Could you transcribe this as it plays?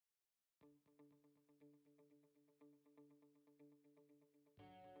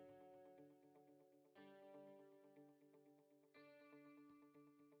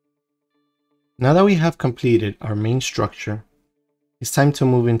Now that we have completed our main structure, it's time to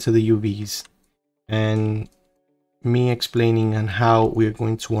move into the UVs and me explaining on how we're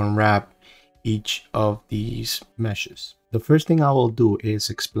going to unwrap each of these meshes. The first thing I will do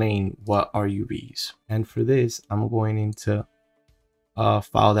is explain what are UVs. And for this, I'm going into a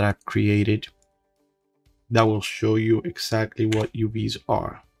file that I've created that will show you exactly what UVs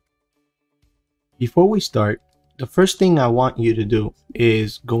are. Before we start, the first thing I want you to do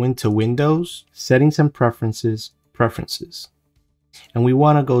is go into Windows, Settings and Preferences, And we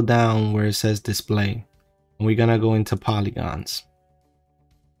want to go down where it says Display. And we're going to go into Polygons.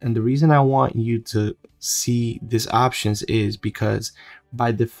 And the reason I want you to see these options is because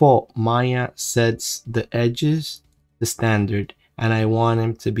by default, Maya sets the edges, the standard, and I want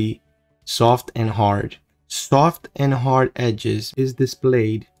them to be soft and hard. Soft and hard edges is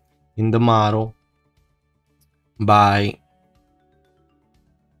displayed in the model by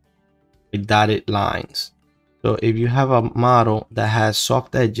dotted lines. So if you have a model that has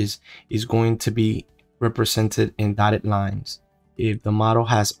soft edges, it's going to be represented in dotted lines. If the model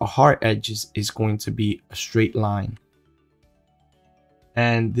has a hard edges, it's going to be a straight line.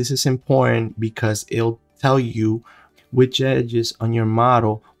 And this is important because it'll tell you which edges on your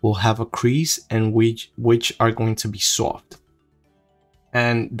model will have a crease and which are going to be soft.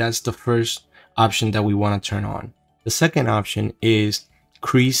 And that's the first option that we want to turn on. The second option is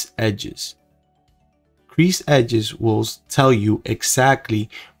crease edges. Crease edges will tell you exactly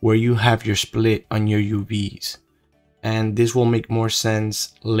where you have your split on your UVs. And this will make more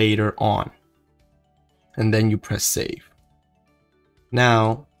sense later on. And then you press save.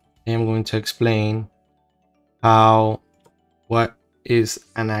 Now I am going to explain what is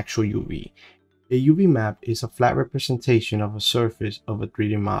an actual UV. A UV map is a flat representation of a surface of a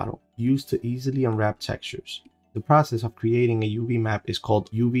 3D model used to easily unwrap textures. The process of creating a UV map is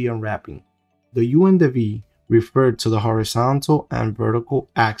called UV unwrapping. The U and the V refer to the horizontal and vertical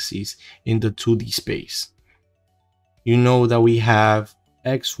axes in the 2D space. You know that we have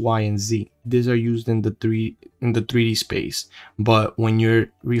X, Y, and Z. These are used in the 3D space. But when you're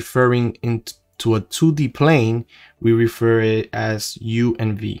referring into a 2D plane, we refer it as U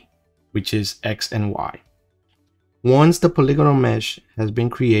and V, which is X and Y. Once the polygonal mesh has been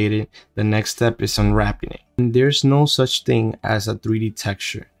created, the next step is unwrapping it. And there's no such thing as a 3D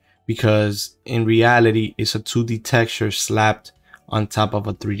texture because in reality, it's a 2D texture slapped on top of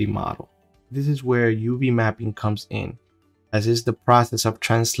a 3D model. This is where UV mapping comes in, as is the process of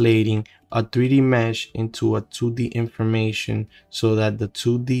translating a 3D mesh into a 2D information so that the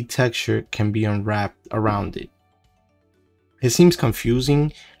 2D texture can be unwrapped around it. It seems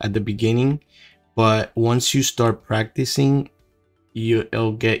confusing at the beginning, but once you start practicing,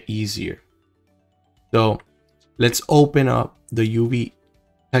 it'll get easier. So let's open up the UV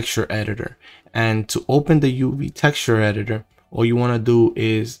texture editor. And to open the UV texture editor, all you want to do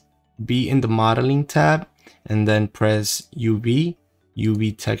is be in the modeling tab and then press UV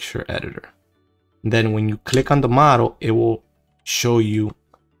texture editor. And then when you click on the model, it will show you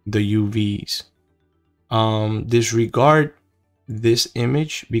the UVs. Disregard this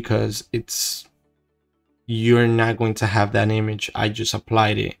image because you're not going to have that image. I just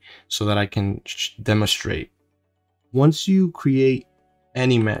applied it so that I can demonstrate. Once you create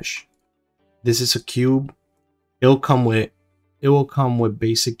any mesh, this is a cube. It will come with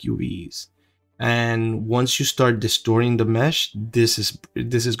basic UVs. And once you start distorting the mesh, this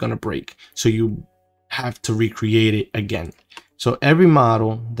is gonna break. So you have to recreate it again. So every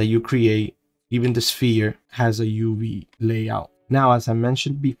model that you create, even the sphere, has a UV layout. Now, as I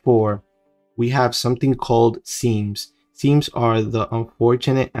mentioned before, we have something called seams. Seams are the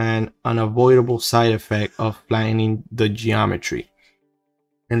unfortunate and unavoidable side effect of flattening the geometry.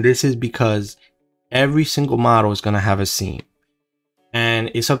 And this is because every single model is gonna have a seam. And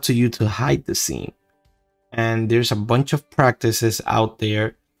it's up to you to hide the seam. And there's a bunch of practices out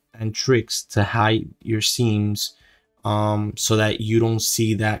there and tricks to hide your seams so that you don't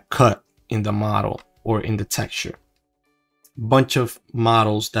see that cut in the model or in the texture. Bunch of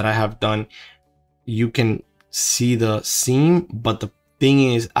models that I have done, you can see the seam, but the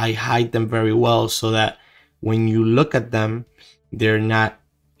thing is I hide them very well so that when you look at them, they're not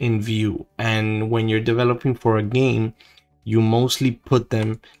in view. And when you're developing for a game, you mostly put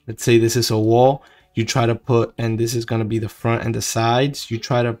them, let's say this is a wall, you try to put, and this is going to be the front and the sides, you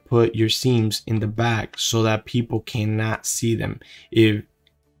try to put your seams in the back so that people cannot see them if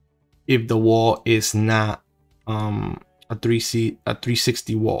the wall is not a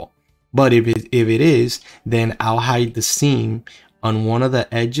 360 wall. But if it is, then I'll hide the seam on one of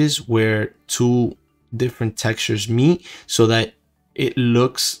the edges where two different textures meet so that it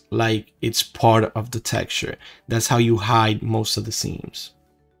looks like it's part of the texture. That's how you hide most of the seams.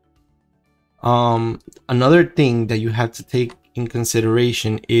 Another thing that you have to take in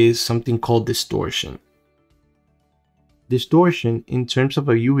consideration is something called distortion. Distortion, in terms of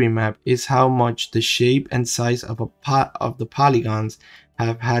a UV map, is how much the shape and size of the polygons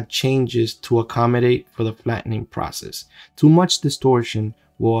have had changes to accommodate for the flattening process. Too much distortion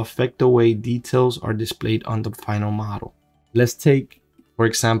will affect the way details are displayed on the final model. Let's take, for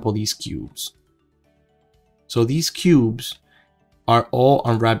example, these cubes. So these cubes are all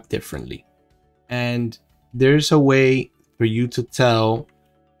unwrapped differently. And there's a way for you to tell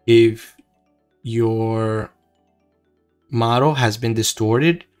if your model has been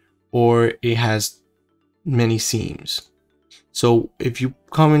distorted or it has many seams. So if you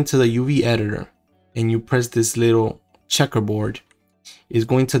come into the UV editor and you press this little checkerboard, it's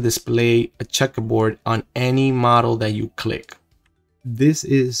going to display a checkerboard on any model that you click. This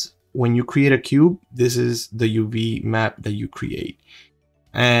is when you create a cube, this is the UV map that you create.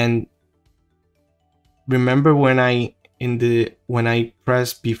 And remember when I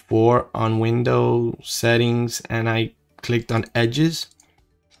pressed before on window settings and I clicked on edges,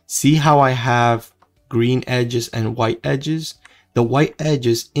 see how I have green edges and white edges? The white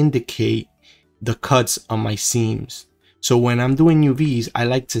edges indicate the cuts on my seams. So when I'm doing UVs, I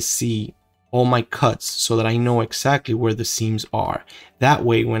like to see all my cuts so that I know exactly where the seams are. That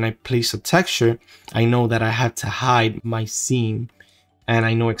way, when I place a texture, I know that I have to hide my seam and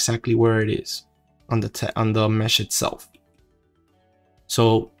I know exactly where it is on the mesh itself.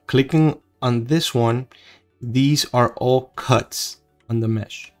 So clicking on this one, these are all cuts on the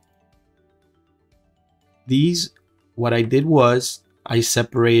mesh. These, what I did was I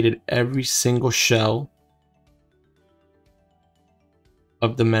separated every single shell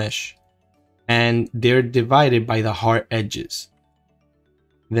of the mesh and they're divided by the hard edges.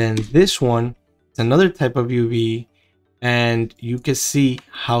 Then this one is another type of UV and you can see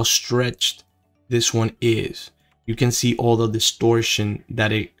how stretched this one is. You can see all the distortion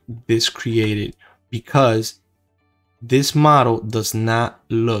that this created, because this model does not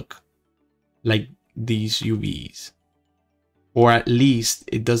look like these UVs, or at least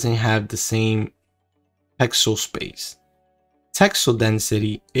it doesn't have the same pixel space. Pixel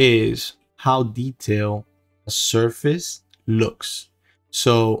density is how detailed a surface looks.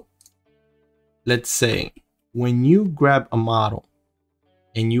 So let's say when you grab a model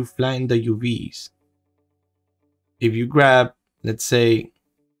and you flatten the UVs, if you grab, let's say,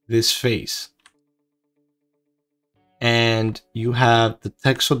 this face, and you have the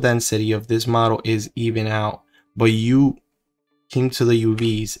pixel density of this model is even out, but you came to the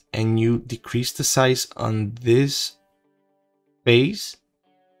UVs and you decrease the size on this face,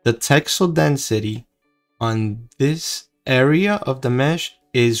 the pixel density on this area of the mesh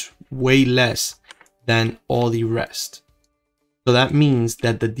is way less than all the rest. So that means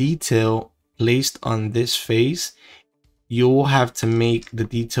that the detail placed on this face, you will have to make the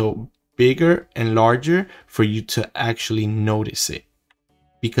detail bigger and larger for you to actually notice it,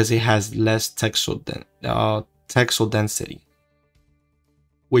 because it has less pixel density,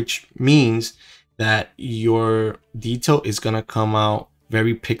 which means that your detail is going to come out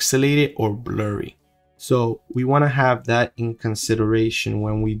very pixelated or blurry. So we want to have that in consideration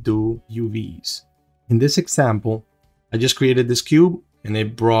when we do UVs. In this example, I just created this cube and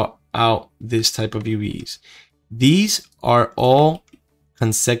it brought out this type of UVs. These are all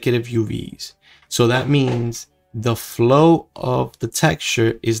consecutive UVs. So that means the flow of the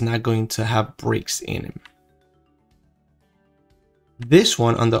texture is not going to have breaks in it. This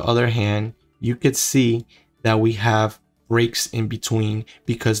one, on the other hand, you could see that we have breaks in between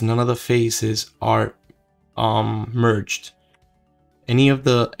because none of the faces are merged. Any of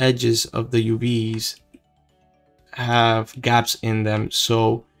the edges of the UVs have gaps in them.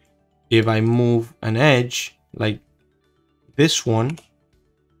 So if I move an edge like this one,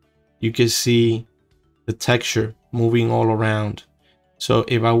 you can see the texture moving all around. So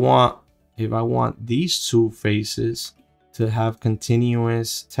if I want these two faces to have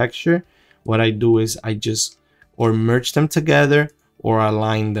continuous texture, what I do is I just or merge them together or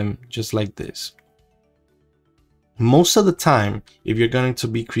align them just like this. Most of the time, if you're going to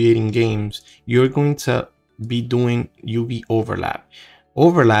be creating games, you're going to be doing UV overlap.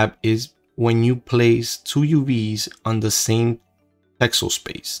 Overlap is when you place two UVs on the same pixel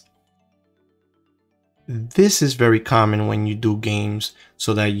space. This is very common when you do games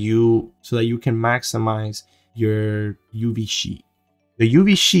so that you can maximize your UV sheet. The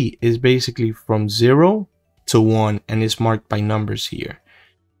UV sheet is basically from 0 to 1 and is marked by numbers here.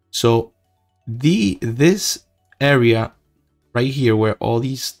 So this area right here where all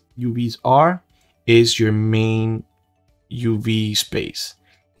these UVs are is your main UV space.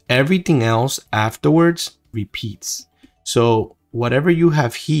 Everything else afterwards repeats. So whatever you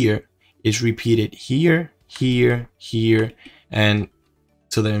have here is repeated here, here, here, and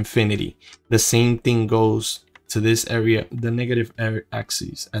to the infinity. The same thing goes to this area, the negative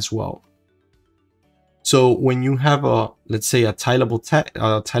axis as well. So when you have a, let's say a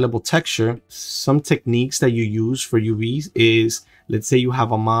tileable texture, some techniques that you use for UVs is, let's say you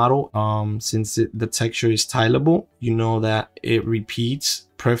have a model, since the texture is tileable, you know that it repeats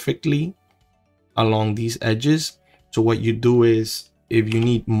perfectly along these edges. So what you do is, if you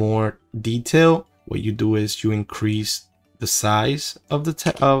need more detail, what you do is you increase the tiles of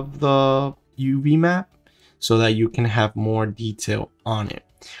the UV map so that you can have more detail on it.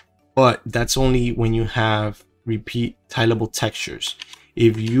 But that's only when you have repeat tileable textures.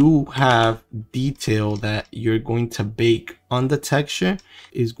 If you have detail that you're going to bake on the texture,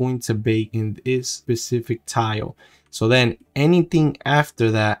 is going to bake in this specific tile. So then anything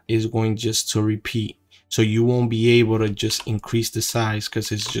after that is going just to repeat. So you won't be able to just increase the size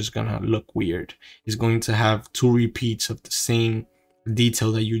because it's just gonna look weird. It's going to have two repeats of the same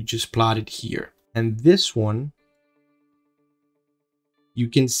detail that you just plotted here. And this one, you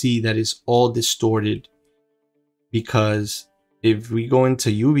can see that it's all distorted, because if we go into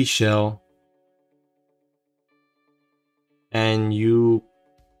UV shell and you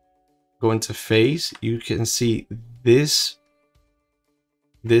go into phase, you can see this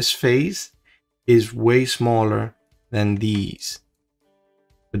phase is way smaller than these.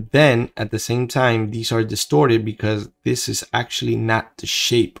 But then at the same time, these are distorted because this is actually not the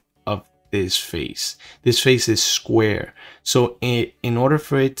shape of this face. This face is square. So in order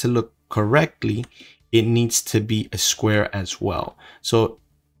for it to look correctly, it needs to be a square as well. So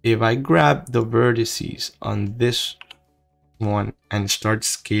if I grab the vertices on this one and start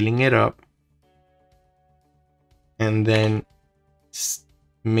scaling it up, and then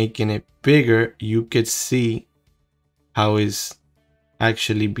making it bigger, you could see how it's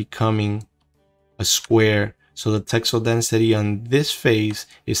actually becoming a square. So the texel density on this face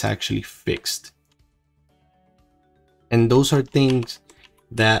is actually fixed. And those are things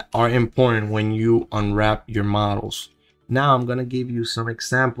that are important when you unwrap your models. Now I'm gonna give you some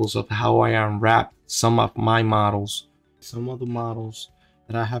examples of how I unwrap some of my models, some of the models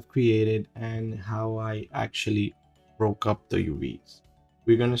that I have created, and how I actually broke up the UVs.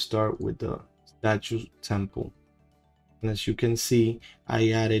 We're gonna start with the statue temple. And as you can see,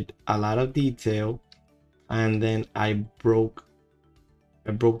 I added a lot of detail, and then I broke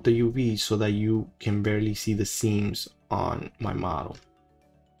the UV so that you can barely see the seams on my model.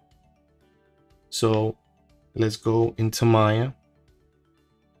 So let's go into Maya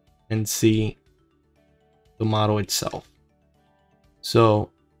and see the model itself.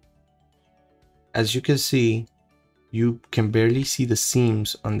 So as you can see, you can barely see the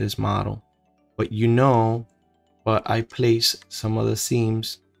seams on this model, but I place some of the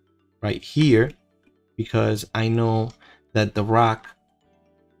seams right here because I know that the rock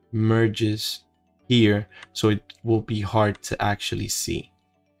merges here, so it will be hard to actually see.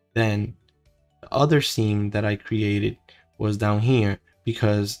 Then the other seam that I created was down here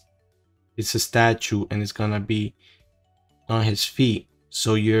because it's a statue and it's gonna be on his feet,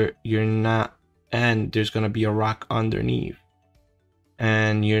 so you're not, and there's gonna be a rock underneath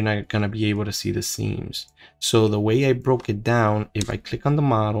and you're not gonna be able to see the seams. So the way I broke it down, if I click on the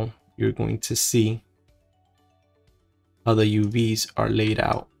model, you're going to see how the UVs are laid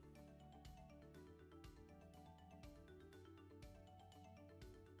out.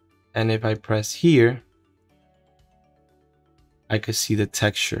 And if I press here, I could see the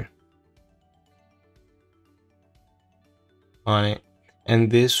texture on it. And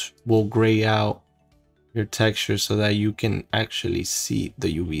this will gray out your texture so that you can actually see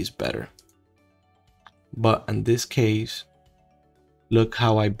the UVs better. But in this case, look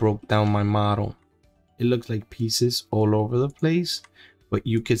how I broke down my model. It looks like pieces all over the place, but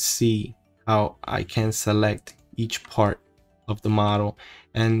you could see how I can select each part of the model.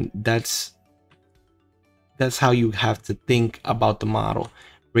 And that's how you have to think about the model,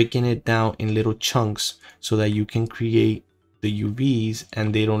 breaking it down in little chunks so that you can create the UVs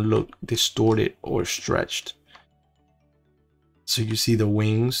and they don't look distorted or stretched. So you see the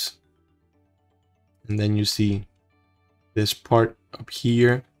wings, and then you see this part up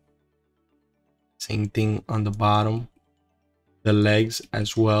here, same thing on the bottom, the legs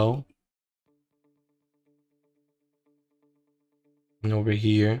as well, and over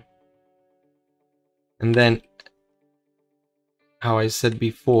here. And then how I said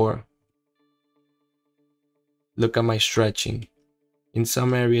before, look at my stretching. In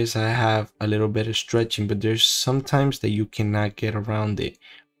some areas I have a little bit of stretching, but there's sometimes that you cannot get around it.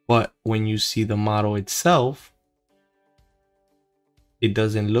 But when you see the model itself, it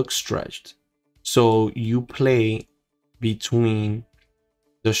doesn't look stretched. So you play between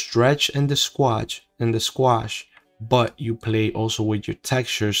the stretch and the squash, but you play also with your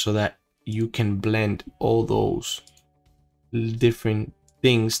texture so that you can blend all those different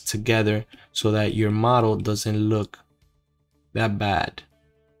things together so that your model doesn't look that bad.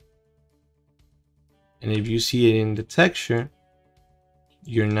 And if you see it in the texture,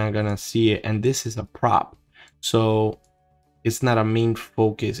 you're not gonna see it. And this is a prop, so it's not a main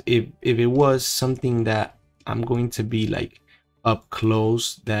focus. If it was something that I'm going to be like up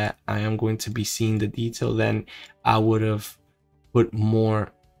close, that I am going to be seeing the detail, then I would have put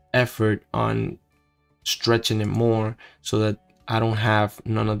more effort on stretching it more so that I don't have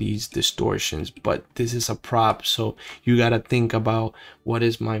none of these distortions. But this is a prop, so you got to think about what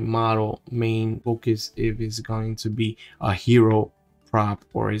is my model main focus, if it's going to be a hero prop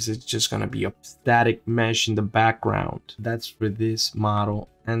or is it just going to be a static mesh in the background. That's for this model.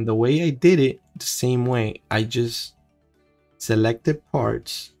 And the way I did it, the same way, I just selected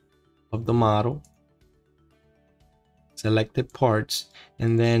parts of the model,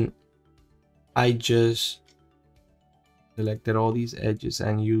 and then I just selected all these edges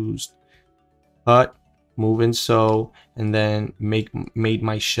and used cut, move and sew, and then made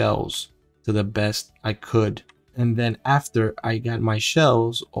my shells to the best I could. And then after I got my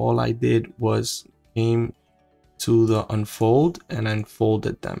shells, all I did was came to the unfold and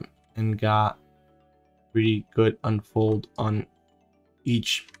unfolded them and got pretty good unfold on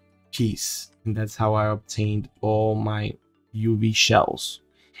each piece. And that's how I obtained all my UV shells.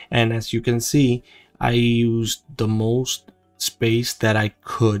 And as you can see, I used the most space that I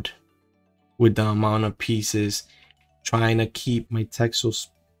could with the amount of pieces, trying to keep my texel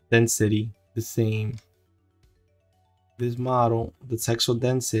density the same. This model, the texel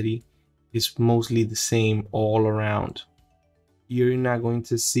density is mostly the same all around. You're not going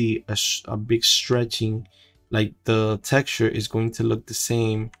to see a big stretching, like the texture is going to look the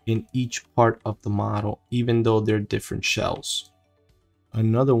same in each part of the model, even though they're different shells.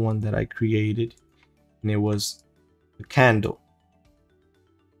 Another one that I created, and it was a candle.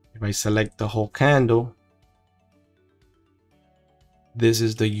 If I select the whole candle, this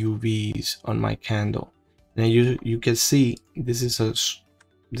is the UVs on my candle. Now you can see this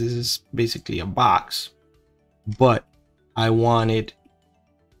is basically a box, but I wanted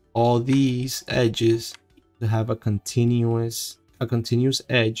all these edges to have a continuous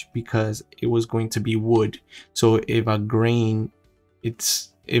edge because it was going to be wood. So if a grain,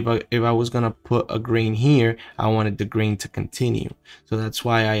 if I was gonna put a grain here, I wanted the grain to continue. So that's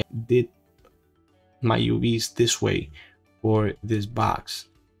why I did my UVs this way for this box.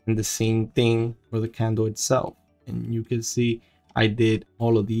 And the same thing for the candle itself. And you can see I did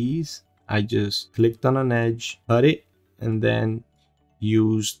all of these. I just clicked on an edge, cut it, and then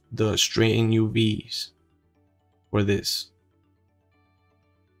used the straighten UVs for this.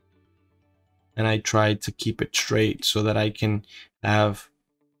 And I tried to keep it straight so that I can have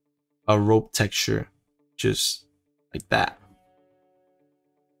a rope texture just like that.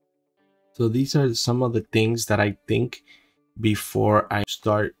 So these are some of the things that I think before I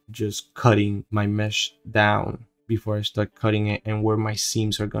start just cutting my mesh down, before I start cutting it, and where my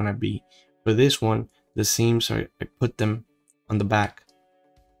seams are gonna be. For this one, the seams I put them on the back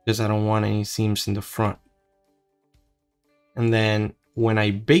because I don't want any seams in the front. And then when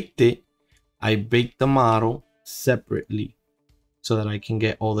I baked it, I baked the model separately so that I can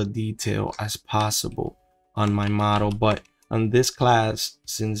get all the detail as possible on my model. But on this class,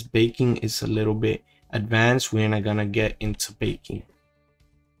 since baking is a little bit advanced, we're not gonna get into baking.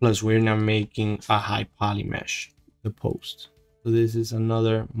 Plus, we're not making a high poly mesh, the post. So this is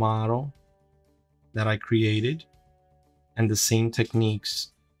another model that I created, and the same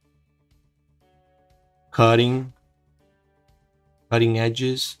techniques: cutting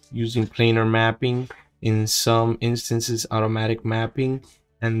edges using planar mapping, in some instances automatic mapping,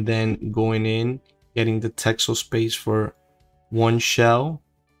 and then going in, getting the texel space for one shell,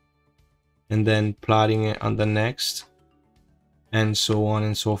 and then plotting it on the next, and so on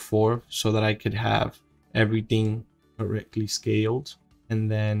and so forth, so that I could have everything correctly scaled. And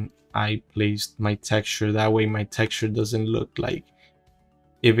then I placed my texture, that way my texture doesn't look like,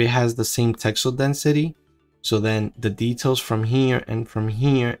 if it has the same texel density, so then the details from here and from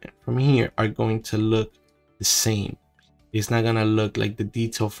here and from here are going to look the same. It's not gonna look like the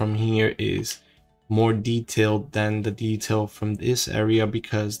detail from here is more detailed than the detail from this area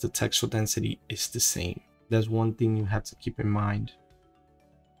because the texel density is the same. That's one thing you have to keep in mind.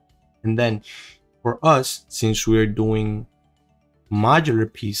 And then for us, since we're doing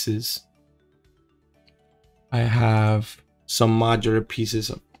modular pieces, I have some modular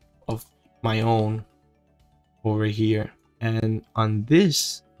pieces of my own over here. And on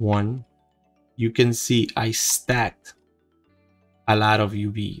this one, you can see I stacked a lot of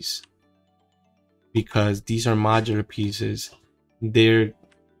UVs because these are modular pieces. They're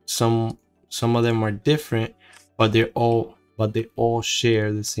some of them are different, but they all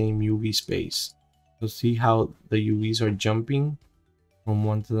share the same UV space. So see how the UVs are jumping from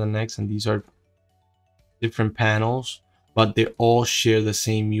one to the next, and these are different panels, but they all share the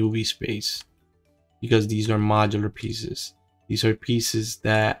same UV space because these are modular pieces. These are pieces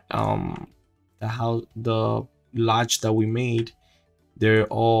that the lodge that we made, they're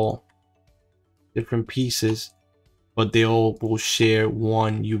all different pieces, but they all will share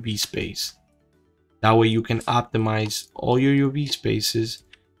one UV space. That way you can optimize all your UV spaces.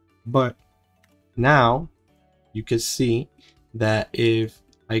 But now you can see that if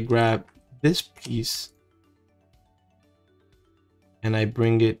I grab this piece and I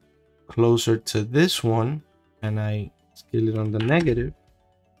bring it closer to this one and I scale it on the negative,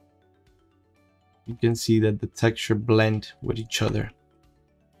 you can see that the texture blend with each other.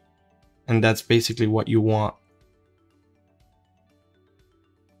 And that's basically what you want.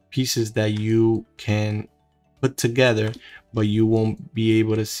 Pieces that you can put together, but you won't be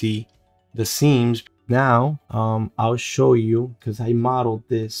able to see the seams. Now, I'll show you, because I modeled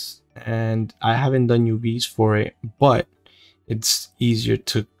this and I haven't done UVs for it, but it's easier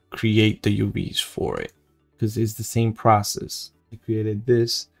to create the UVs for it because it's the same process. I created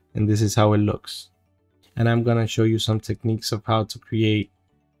this and this is how it looks. And I'm gonna show you some techniques of how to create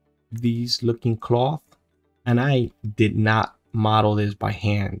these looking cloth. And I did not model this by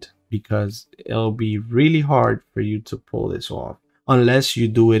hand because it'll be really hard for you to pull this off unless you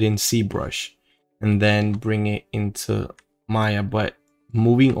do it in ZBrush and then bring it into Maya. But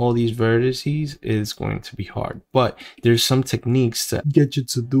moving all these vertices is going to be hard, but there's some techniques to get you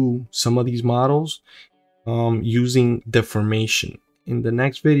to do some of these models using deformation. In the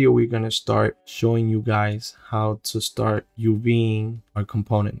next video, we're going to start showing you guys how to start UVing our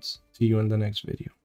components. See you in the next video.